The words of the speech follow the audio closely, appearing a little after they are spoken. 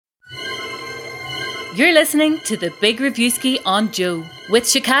You're listening to the Big Reviewski on Joe with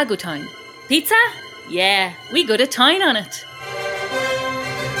Chicago Time. Pizza? Yeah, we go to town on it.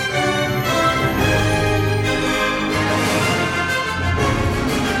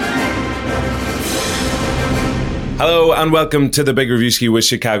 Hello and welcome to the Big Reviewski with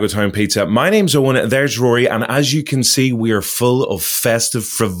Chicago Time Pizza. My name's Owen, there's Rory, and as you can see, we are full of festive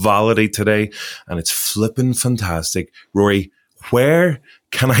frivolity today, and it's flippin' fantastic. Rory, where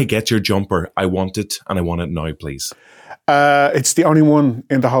can I get your jumper? I want it, and I want it now, please. It's the only one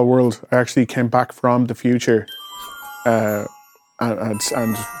in the whole world. I actually came back from the future and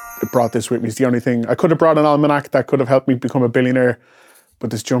brought this with me. It's the only thing. I could have brought an almanac that could have helped me become a billionaire,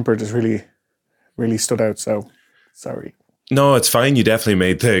 but this jumper just really stood out, so sorry. No, it's fine. You definitely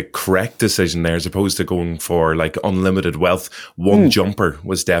made the correct decision there as opposed to going for like unlimited wealth. One jumper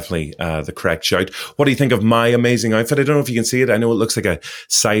was definitely the correct shout. What do you think of my amazing outfit? I don't know if you can see it. I know it looks like a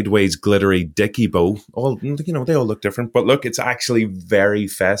sideways glittery dicky bow. They all look different. But look, it's actually very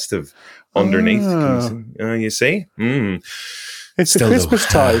festive underneath. You see? It's still a Christmas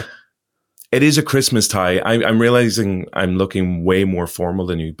tie. It is a Christmas tie. I'm realizing I'm looking way more formal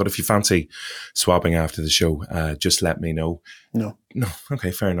than you, but if you fancy swapping after the show, just let me know. No.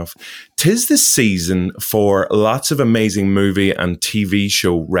 Okay, fair enough. 'Tis the season for lots of amazing movie and TV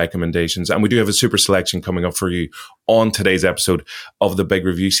show recommendations, and we do have a super selection coming up for you on today's episode of the Big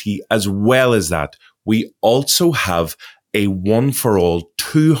Reviewski. As well as that, we also have a one-for-all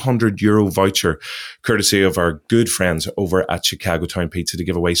 €200 voucher, courtesy of our good friends over at Chicago Town Pizza to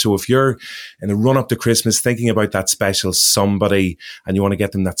give away. So if you're in the run-up to Christmas thinking about that special somebody and you want to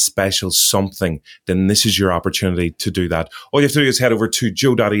get them that special something, then this is your opportunity to do that. All you have to do is head over to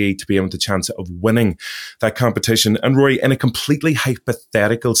joe.ie to be able to chance of winning that competition. And Rory, in a completely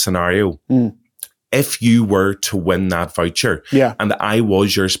hypothetical scenario, if you were to win that voucher and I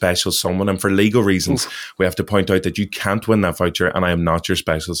was your special someone, and for legal reasons, we have to point out that you can't win that voucher and I am not your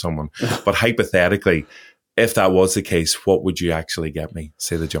special someone. But hypothetically, if that was the case, what would you actually get me?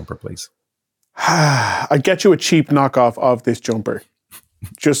 Say the jumper, please. I'd get you a cheap knockoff of this jumper.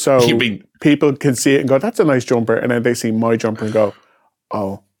 Just so people can see it and go, that's a nice jumper. And then they see my jumper and go,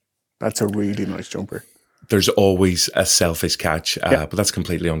 oh, that's a really nice jumper. There's always a selfish catch, but that's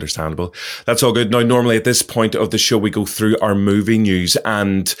completely understandable. That's all good. Now, normally at this point of the show, we go through our movie news,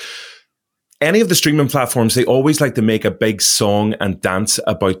 and any of the streaming platforms, they always like to make a big song and dance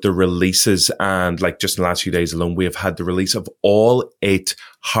about the releases. And like just in the last few days alone, we have had the release of all 8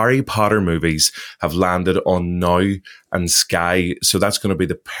 Harry Potter movies have landed on Now and Sky. So that's going to be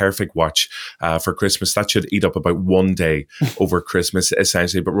the perfect watch for Christmas. That should eat up about one day over Christmas,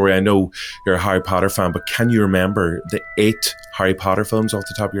 essentially. But Rory, I know you're a Harry Potter fan, but can you remember the 8 Harry Potter films off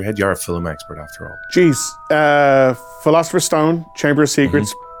the top of your head? You're a film expert after all. Jeez. Philosopher's Stone, Chamber of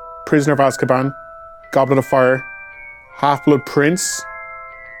Secrets, Prisoner of Azkaban, Goblet of Fire, Half-Blood Prince,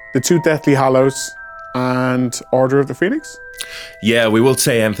 The 2 Deathly Hallows, and Order of the Phoenix. Yeah, we won't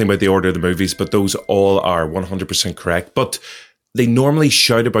say anything about the order of the movies, but those all are 100% correct. But they normally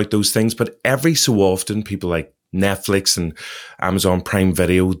shout about those things, but every so often, people like Netflix and Amazon Prime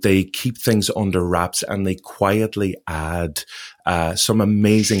Video, they keep things under wraps and they quietly add some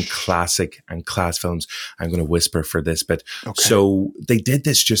amazing classic and class films. I'm going to whisper for this bit. Okay. So they did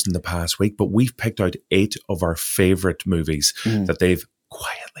this just in the past week, but we've picked out 8 of our favorite movies that they've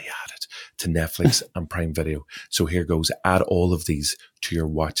quietly added to Netflix and Prime Video. So here goes. Add all of these to your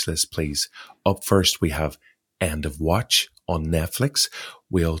watch list, please. Up first, we have End of Watch on Netflix.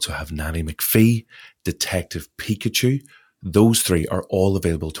 We also have Nanny McPhee, Detective Pikachu. Those 3 are all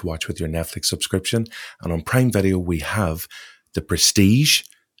available to watch with your Netflix subscription. And on Prime Video, we have The Prestige,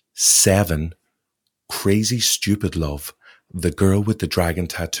 Seven, Crazy Stupid Love, The Girl with the Dragon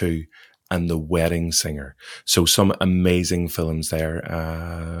Tattoo, and The Wedding Singer. So some amazing films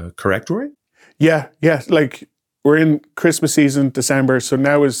there. Correct, Rory? Yeah. Like, we're in Christmas season, December, so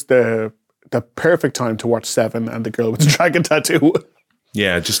now is the perfect time to watch Seven and The Girl with the Dragon Tattoo.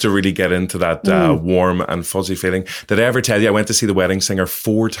 Yeah, just to really get into that warm and fuzzy feeling. Did I ever tell you I went to see The Wedding Singer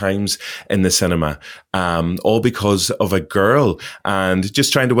 4 times in the cinema, all because of a girl and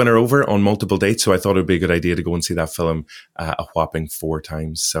just trying to win her over on multiple dates. So I thought it would be a good idea to go and see that film a whopping 4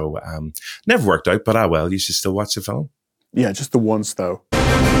 times. So never worked out, but well, you should still watch the film. Yeah, just the once though.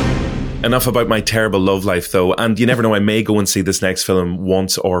 Enough about my terrible love life, though. And you never know, I may go and see this next film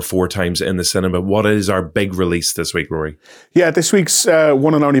once or 4 times in the cinema. What is our big release this week, Rory? Yeah, this week's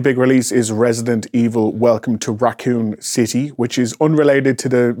one and only big release is Resident Evil Welcome to Raccoon City, which is unrelated to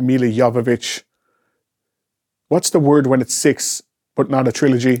the Mila Jovovich. What's the word when it's 6, but not a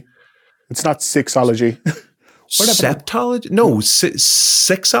trilogy? It's not sixology. Septology? No,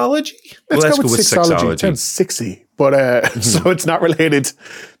 sexology? Let's go with sexology. It sounds sexy, but so it's not related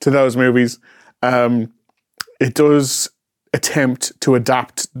to those movies. It does attempt to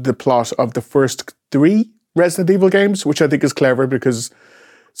adapt the plot of the first 3 Resident Evil games, which I think is clever because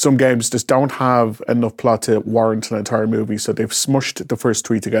some games just don't have enough plot to warrant an entire movie, so they've smushed the first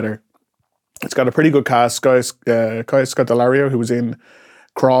 3 together. It's got a pretty good cast. Kaya Scodelario, who was in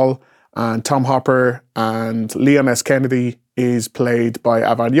Crawl, and Tom Hopper, and Leon S. Kennedy is played by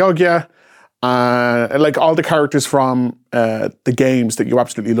Avan Yogya. Like all the characters from the games that you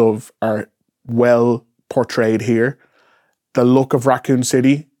absolutely love are well portrayed here. The look of Raccoon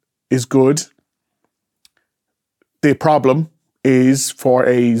City is good. The problem is, for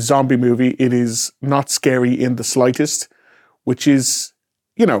a zombie movie, it is not scary in the slightest, which is,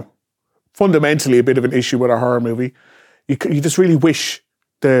 fundamentally a bit of an issue with a horror movie. You just really wish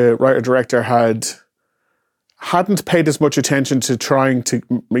the writer-director hadn't paid as much attention to trying to,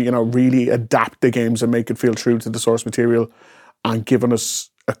 really adapt the games and make it feel true to the source material, and given us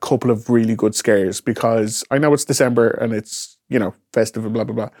a couple of really good scares, because I know it's December and it's, festive and blah,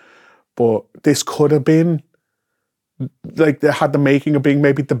 blah, blah, but this could have been, like, they had the making of being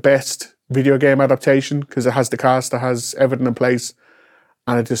maybe the best video game adaptation, because it has the cast, it has everything in place,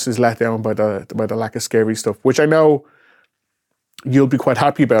 and it just is let down by the lack of scary stuff, which I know you'll be quite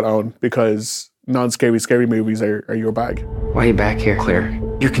happy about, Owen, because scary movies are your bag. Why are you back here, Claire?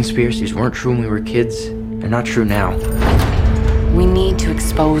 Your conspiracies weren't true when we were kids. They're not true now. We need to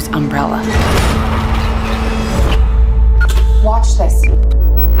expose Umbrella. Watch this.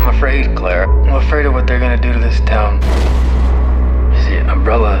 I'm afraid, Claire. I'm afraid of what they're gonna do to this town. You see,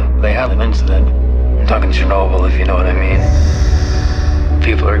 Umbrella, they had an incident. I'm talking Chernobyl, if you know what I mean.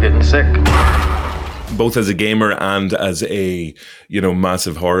 People are getting sick. Both as a gamer and as a,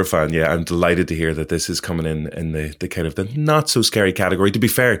 massive horror fan, yeah, I'm delighted to hear that this is coming in the kind of the not so scary category. To be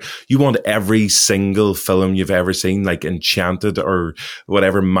fair, you want every single film you've ever seen, like Enchanted or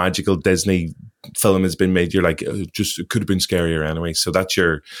whatever magical Disney film has been made, you're like, just it could have been scarier anyway. So that's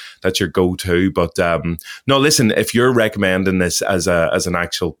your go-to. But no, listen, if you're recommending this as an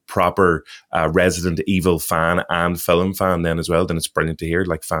actual proper Resident Evil fan and film fan then as well, then it's brilliant to hear.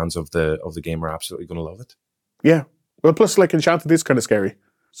 Like, fans of the game are absolutely going to love it. Yeah. Well, plus, like, Enchanted is kind of scary.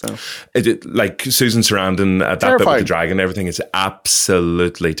 So like Susan Sarandon, that bit with the dragon and everything is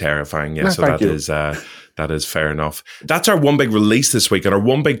absolutely terrifying. Yeah, so that is fair enough. That's our one big release this week and our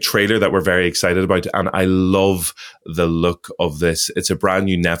one big trailer that we're very excited about. And I love the look of this. It's a brand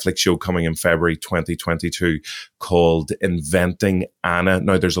new Netflix show coming in February 2022 called Inventing Anna.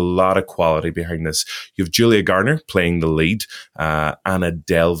 Now, there's a lot of quality behind this. You have Julia Garner playing the lead, Anna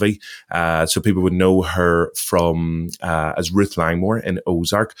Delvey. So people would know her from as Ruth Langmore in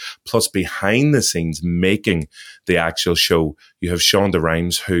Ozark. Plus, behind the scenes, making the actual show, you have Shonda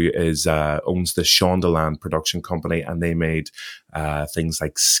Rhimes, who owns the Shondaland production company, and they made things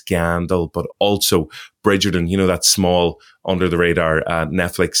like Scandal, but also Bridgerton, that small under the radar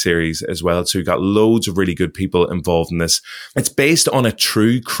Netflix series as well. So you've got loads of really good people involved in this. It's based on a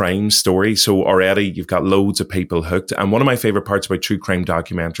true crime story. So already you've got loads of people hooked. And one of my favorite parts about true crime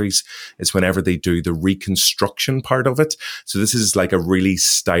documentaries is whenever they do the reconstruction part of it. So this is like a really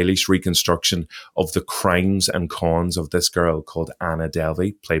stylish reconstruction of the crimes and cons of this girl called Anna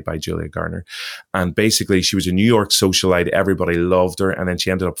Delvey, played by Julia Garner. And basically she was a New York socialite. Everybody loved her. And then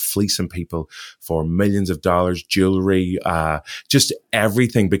she ended up fleecing people for millions of dollars, jewelry, just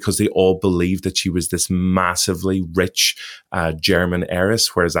everything, because they all believed that she was this massively rich German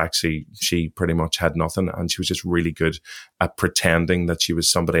heiress, whereas actually she pretty much had nothing, and she was just really good at pretending that she was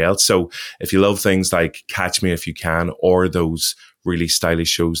somebody else. So if you love things like Catch Me If You Can or those really stylish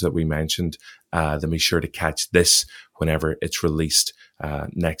shows that we mentioned, then be sure to catch this whenever it's released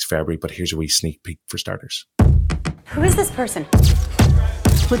next February. But here's a wee sneak peek for starters. Who is this person?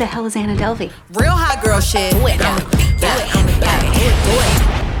 Who the hell is Anna Delvey? Real hot girl shit. Do it.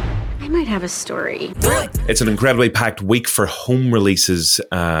 I might have a story. It's an incredibly packed week for home releases.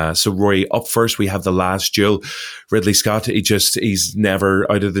 So Rory, up first we have The Last Duel. Ridley Scott, he's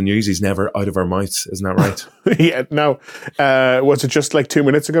never out of the news. He's never out of our mouths. Isn't that right? Yeah, no. Was it just like 2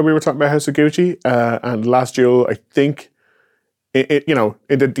 minutes ago we were talking about House of Gucci? And Last Duel, I think,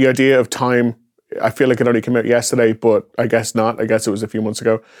 the idea of time, I feel like it only came out yesterday, but I guess not. I guess it was a few months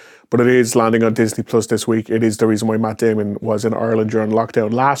ago. But it is landing on Disney Plus this week. It is the reason why Matt Damon was in Ireland during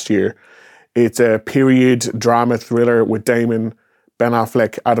lockdown last year. It's a period drama thriller with Damon, Ben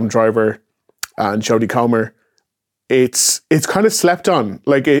Affleck, Adam Driver, and Jodie Comer. It's kind of slept on.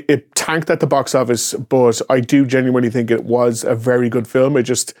 Like, it tanked at the box office, but I do genuinely think it was a very good film. It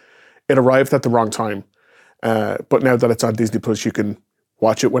arrived at the wrong time. But now that it's on Disney Plus, you can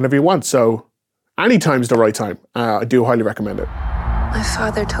watch it whenever you want. So anytime's the right time. I do highly recommend it. My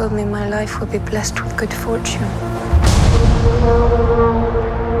father told me my life would be blessed with good fortune.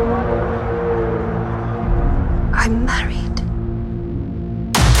 I'm married.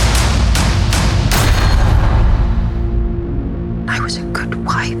 I was a good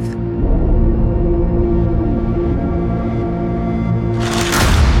wife.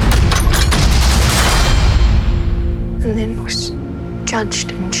 And then was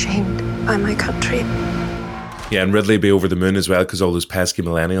judged and shamed by my country. Yeah, and Ridley will be over the moon as well, because all those pesky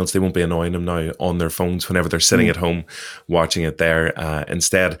millennials, they won't be annoying him now on their phones whenever they're sitting at home watching it there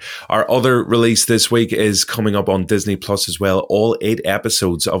instead. Our other release this week is coming up on Disney Plus as well. All 8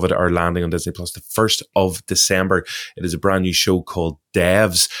 episodes of it are landing on Disney Plus the 1st of December. It is a brand new show called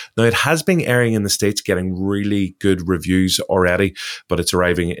Devs. Now, it has been airing in the States, getting really good reviews already, but it's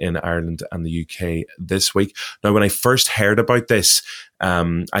arriving in Ireland and the UK this week. Now, when I first heard about this,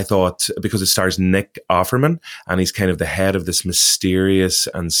 I thought, because it stars Nick Offerman and he's kind of the head of this mysterious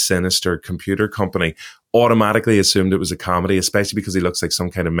and sinister computer company, automatically assumed it was a comedy, especially because he looks like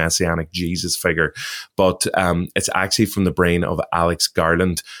some kind of messianic Jesus figure. But it's actually from the brain of Alex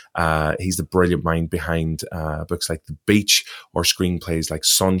Garland. He's the brilliant mind behind books like The Beach or screenplays like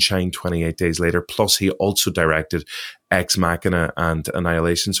Sunshine, 28 Days Later. Plus, he also directed Ex Machina and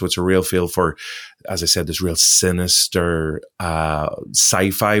Annihilation. So it's a real feel for, as I said, this real sinister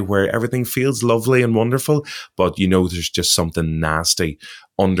sci-fi where everything feels lovely and wonderful, but you know there's just something nasty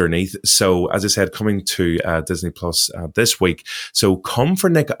underneath. So, as I said, coming to Disney Plus this week. So come for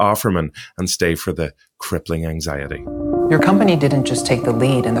Nick Offerman and stay for the crippling anxiety. Your company didn't just take the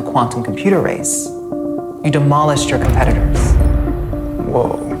lead in the quantum computer race. You demolished your competitors.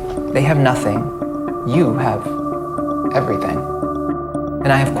 Whoa. They have nothing. You have everything.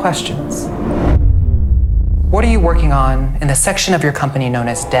 And I have questions. What are you working on in the section of your company known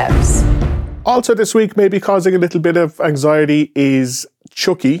as Devs? Also this week, maybe causing a little bit of anxiety, is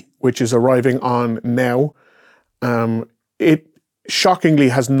Chucky, which is arriving on now. It shockingly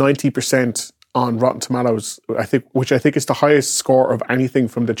has 90% on Rotten Tomatoes, which I think is the highest score of anything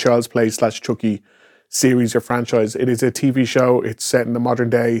from the Child's Play / Chucky series or franchise. It is a TV show. It's set in the modern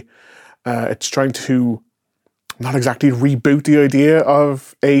day. It's trying to not exactly reboot the idea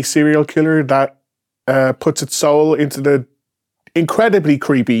of a serial killer that puts its soul into the incredibly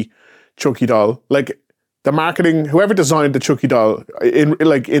creepy Chucky doll. Like, the marketing, whoever designed the Chucky doll in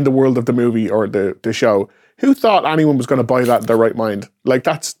the world of the movie or the show, who thought anyone was going to buy that in their right mind? Like,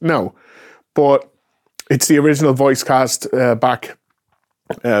 that's no. But it's the original voice cast back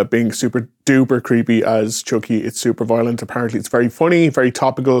being super duper creepy as Chucky. It's super violent. Apparently it's very funny, very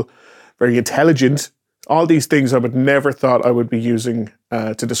topical, very intelligent. All these things I would never thought I would be using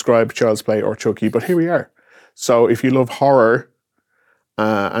to describe Child's Play or Chucky, but here we are. So if you love horror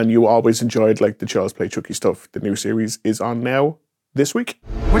and you always enjoyed like the Child's Play Chucky stuff, the new series is on now this week.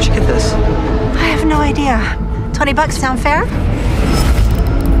 Where'd you get this? I have no idea. $20 sound fair?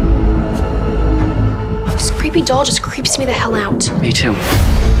 This creepy doll just creeps me the hell out. Me too.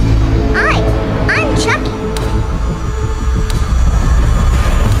 Hi, I'm Chucky.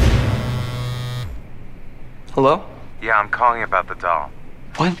 Hello? Yeah, I'm calling about the doll.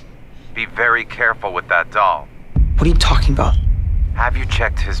 What? Be very careful with that doll. What are you talking about? Have you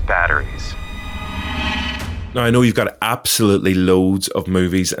checked his batteries? Now, I know you've got absolutely loads of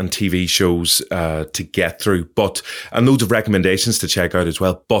movies and TV shows to get through, and loads of recommendations to check out as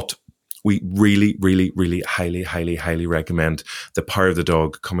well, but we really, really, really highly recommend The Power of the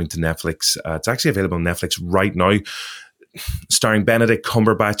Dog coming to Netflix. It's actually available on Netflix right now, starring Benedict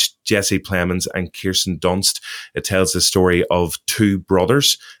Cumberbatch, Jesse Plemons and Kirsten Dunst. It tells the story of two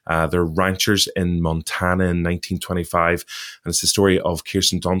brothers. They're ranchers in Montana in 1925. And it's the story of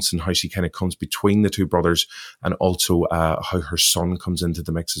Kirsten Dunst and how she kind of comes between the two brothers, and also how her son comes into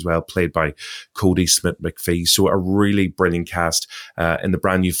the mix as well, played by Cody Smith-McPhee. So a really brilliant cast in the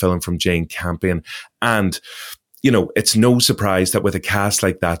brand new film from Jane Campion. And you know, it's no surprise that with a cast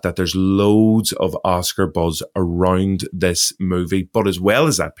like that there's loads of Oscar buzz around this movie. But as well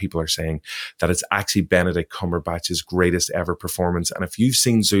as that, people are saying that it's actually Benedict Cumberbatch's greatest ever performance. And if you've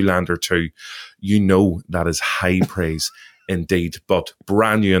seen Zoolander 2, you know that is high praise indeed. But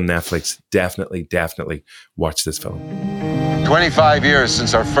brand new on Netflix, definitely watch this film. 25 years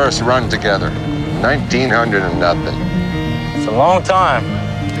since our first run together. 1900 and nothing. It's a long time.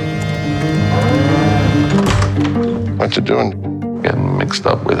 What you doing? Getting mixed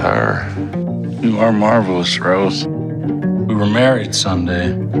up with her. You are marvelous, Rose. We were married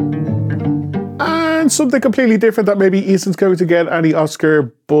Sunday. And something completely different that maybe isn't going to get any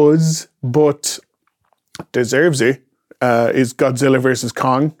Oscar buzz, but deserves it, is Godzilla versus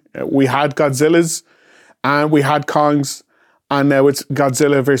Kong. We had Godzillas and we had Kongs, and now it's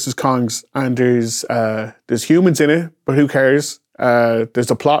Godzilla versus Kongs, and there's humans in it, but who cares?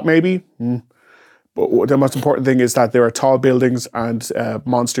 There's a plot maybe, but the most important thing is that there are tall buildings and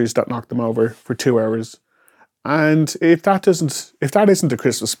monsters that knock them over for 2 hours. And if that isn't the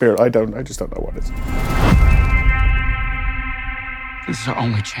Christmas spirit, I just don't know what is. This is our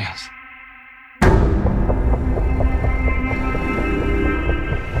only chance.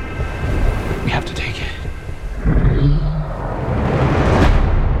 We have to take it.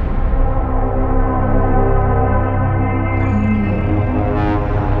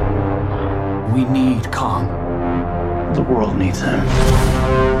 We need Kong. The world needs him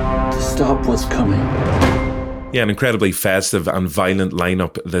to stop what's coming. Yeah, an incredibly festive and violent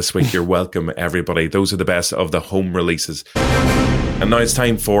lineup this week. You're welcome, everybody. Those are the best of the home releases. And now it's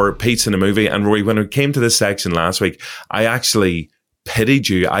time for Pete's in a Movie. And Rory, when it came to this section last week, I actually pitied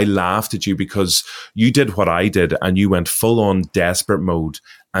you. I laughed at you because you did what I did and you went full on desperate mode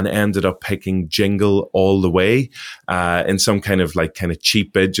and ended up picking Jingle All the Way in some kind of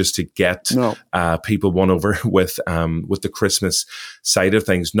cheap bid just to get people won over with the Christmas side of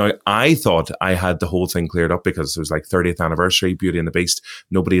things. Now, I thought I had the whole thing cleared up because it was 30th anniversary, Beauty and the Beast.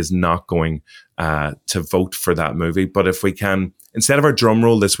 Nobody is not going to vote for that movie. But if we can, instead of our drum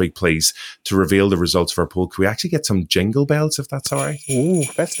roll this week, please, to reveal the results of our poll, can we actually get some jingle bells, if that's all right? Ooh,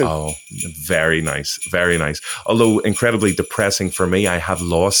 festive. Oh, very nice. Very nice. Although incredibly depressing for me, I have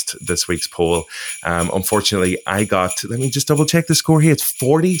lost this week's poll. Unfortunately, I got, let me just double check the score here. It's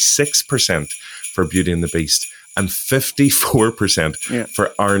 46% for Beauty and the Beast and 54%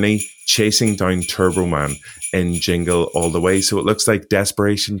 for Arnie chasing down Turbo Man in Jingle All the Way. So it looks like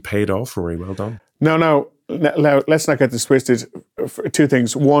desperation paid off, Rory. Well done. No, let's not get this twisted. Two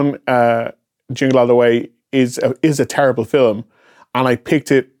things. One, Jingle All the Way is a terrible film, and I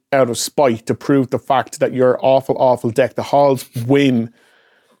picked it out of spite to prove the fact that your awful Deck the Halls win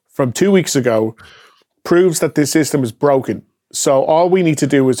from 2 weeks ago proves that this system is broken. So all we need to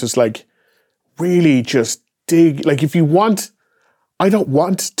do is just really just dig. If you want, I don't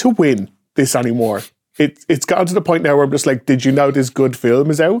want to win this anymore. It's gotten to the point now where I'm just did you know this good film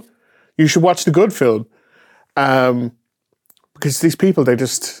is out? You should watch the good film. Because these people,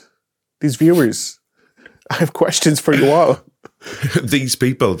 these viewers, I have questions for you all. These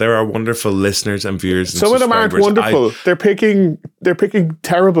people, there are wonderful listeners and viewers. And some of them aren't wonderful. They're picking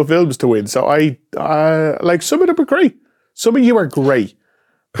terrible films to win. So some of them are great. Some of you are great,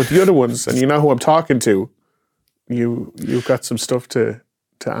 but the other ones, and you know who I'm talking to, you've got some stuff to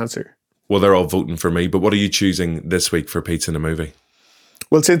answer. Well, they're all voting for me. But what are you choosing this week for Pete's in a Movie?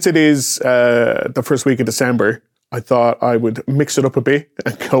 Well, since it is the first week of December, I thought I would mix it up a bit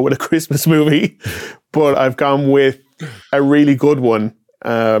and go with a Christmas movie. But I've gone with a really good one,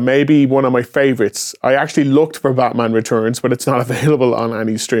 maybe one of my favorites. I actually looked for Batman Returns, but it's not available on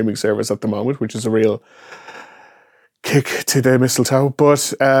any streaming service at the moment, which is a real kick to the mistletoe.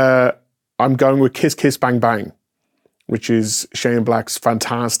 But I'm going with Kiss Kiss Bang Bang, which is Shane Black's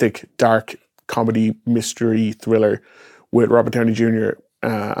fantastic dark comedy mystery thriller with Robert Downey Jr.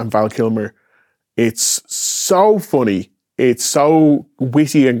 And Val Kilmer. It's so funny. It's so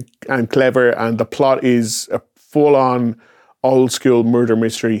witty and clever, and the plot is a full-on old-school murder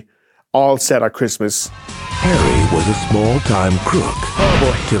mystery, all set at Christmas. Harry was a small-time crook. Oh,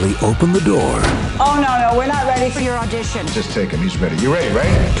 boy. Till he opened the door. Oh, no, we're not ready for your audition. Just take him. He's ready. You ready,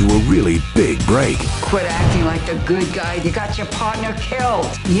 right? To a really big break. Quit acting like the good guy. You got your partner killed.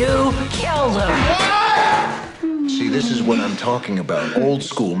 You killed him. See, this is what I'm talking about. Old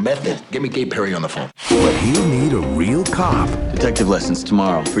school method. Get me Gay Perry on the phone. But he'll need a real cop. Detective lessons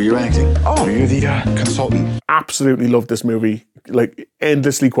tomorrow for your acting. Oh, you're the consultant. Absolutely love this movie.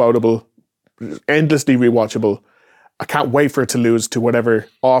 Endlessly quotable, endlessly rewatchable. I can't wait for it to lose to whatever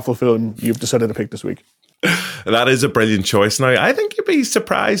awful film you've decided to pick this week. That is a brilliant choice. Now, I think you'd be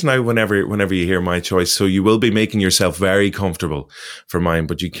surprised now whenever you hear my choice. So you will be making yourself very comfortable for mine,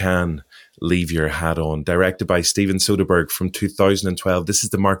 but you can leave your hat on. Directed by Steven Soderbergh from 2012. This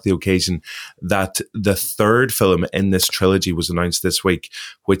is to mark the occasion that the third film in this trilogy was announced this week,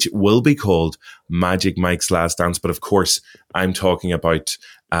 which will be called Magic Mike's Last Dance. But of course, I'm talking about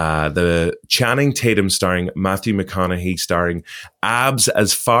the Channing Tatum starring, Matthew McConaughey starring, abs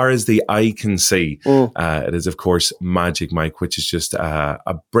as far as the eye can see. It is, of course, Magic Mike, which is just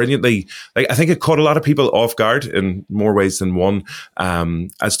a brilliantly, I think it caught a lot of people off guard in more ways than one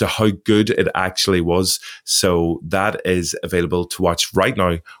as to how good it actually was. So that is available to watch right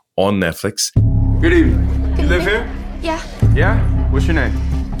now on Netflix. Good evening. You live here? Yeah. Yeah? What's your name?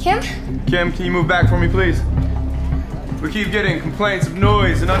 Kim? Kim, can you move back for me, please? We keep getting complaints of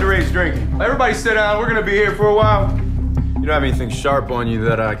noise and underage drinking. Everybody sit down, we're gonna be here for a while. You don't have anything sharp on you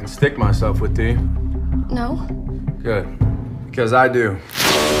that I can stick myself with, do you? No. Good. Because I do.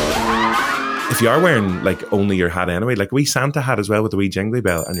 If you are wearing like only your hat anyway, like a wee Santa hat as well with a wee jingly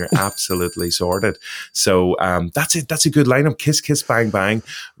bell, and you're absolutely sorted. So that's it. That's a good lineup. Kiss, kiss, bang, bang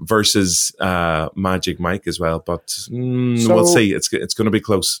versus Magic Mike as well. But we'll see. It's going to be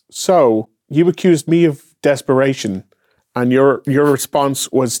close. So you accused me of desperation, and your response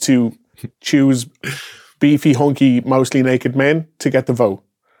was to choose beefy, hunky, mostly naked men to get the vote,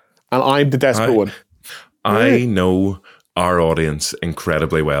 and I'm the desperate one. I know our audience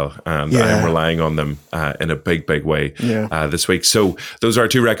incredibly well, and I'm relying on them in a big, big way this week. So those are our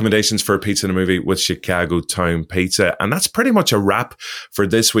two recommendations for Pizza in a Movie with Chicago Town Pizza. And that's pretty much a wrap for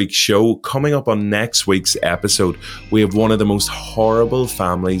this week's show. Coming up on next week's episode, we have one of the most horrible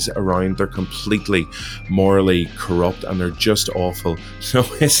families around. They're completely morally corrupt and they're just awful. No,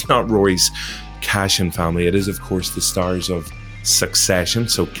 it's not Rory's Cashin family. It is, of course, the stars of Succession,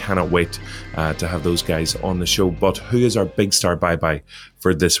 so cannot wait to have those guys on the show. But who is our big star bye-bye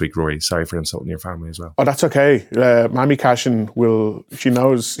for this week, Rory? Sorry for insulting your family as well. Oh, that's okay. Mammy Cashin she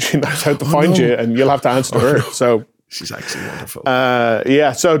knows how to find you, and you'll have to answer to her. No. So she's actually wonderful.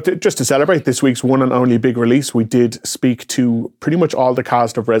 So just to celebrate this week's one and only big release, we did speak to pretty much all the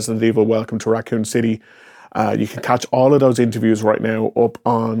cast of Resident Evil Welcome to Raccoon City. You can catch all of those interviews right now up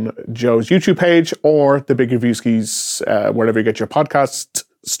on Joe's YouTube page or the Big Reviewski's wherever you get your podcast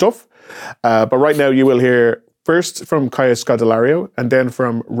stuff. But right now you will hear first from Kaya Scodelario, and then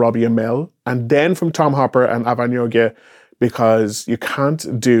from Robbie Amell, and then from Tom Hopper and Avan Yogia, because you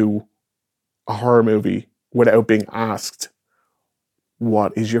can't do a horror movie without being asked,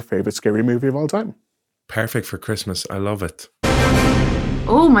 what is your favorite scary movie of all time? Perfect for Christmas. I love it.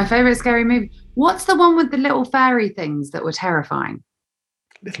 Oh, my favourite scary movie. What's the one with the little fairy things that were terrifying?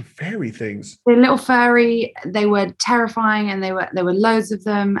 Little fairy things? The little fairy, they were terrifying, and there were loads of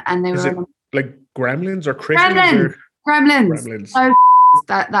them, and they were like Gremlins or Christmas? Gremlins. So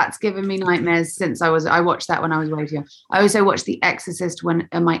that's given me nightmares since I watched that when I was way too young. I also watched The Exorcist when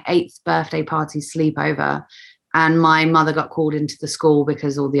at my 8th birthday party sleepover, and my mother got called into the school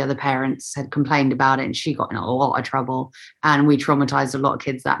because all the other parents had complained about it, and she got in a lot of trouble, and we traumatized a lot of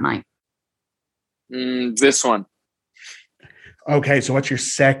kids that night. This one. Okay, so what's your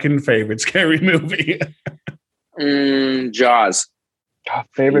second favorite scary movie? Jaws.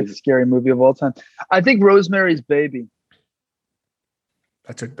 Favorite scary movie of all time? I think Rosemary's Baby.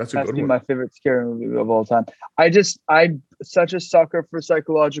 That's a good one. My favorite scary movie of all time. I'm such a sucker for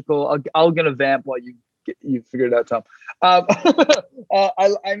psychological. I'm gonna vamp while you figure it out, Tom. I'm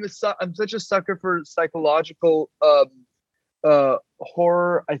such a sucker for psychological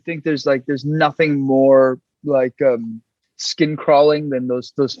horror. I think there's nothing more like skin crawling than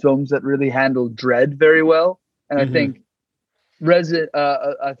those films that really handle dread very well. And I think Resident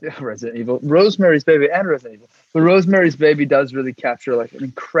Evil, Rosemary's Baby, and Resident Evil. But Rosemary's Baby does really capture like an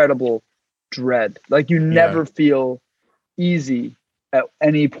incredible dread. Like you never feel easy at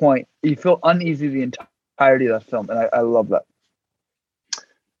any point. You feel uneasy the entirety of that film, and I love that.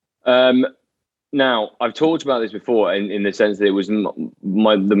 Now, I've talked about this before in the sense that it was the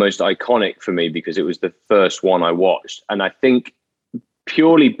most iconic for me because it was the first one I watched. And I think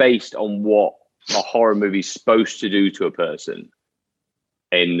purely based on what a horror movie is supposed to do to a person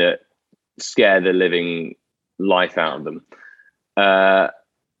in that scare the living life out of them,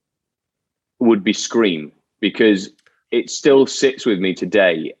 would be Scream, because it still sits with me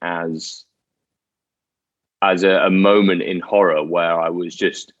today as a moment in horror where I was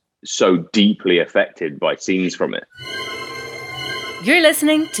just so deeply affected by scenes from it. You're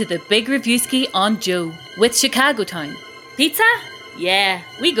listening to the Big Reviewski on Joe with Chicago Town. Pizza? Yeah,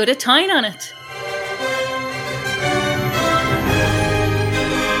 we go to town on it.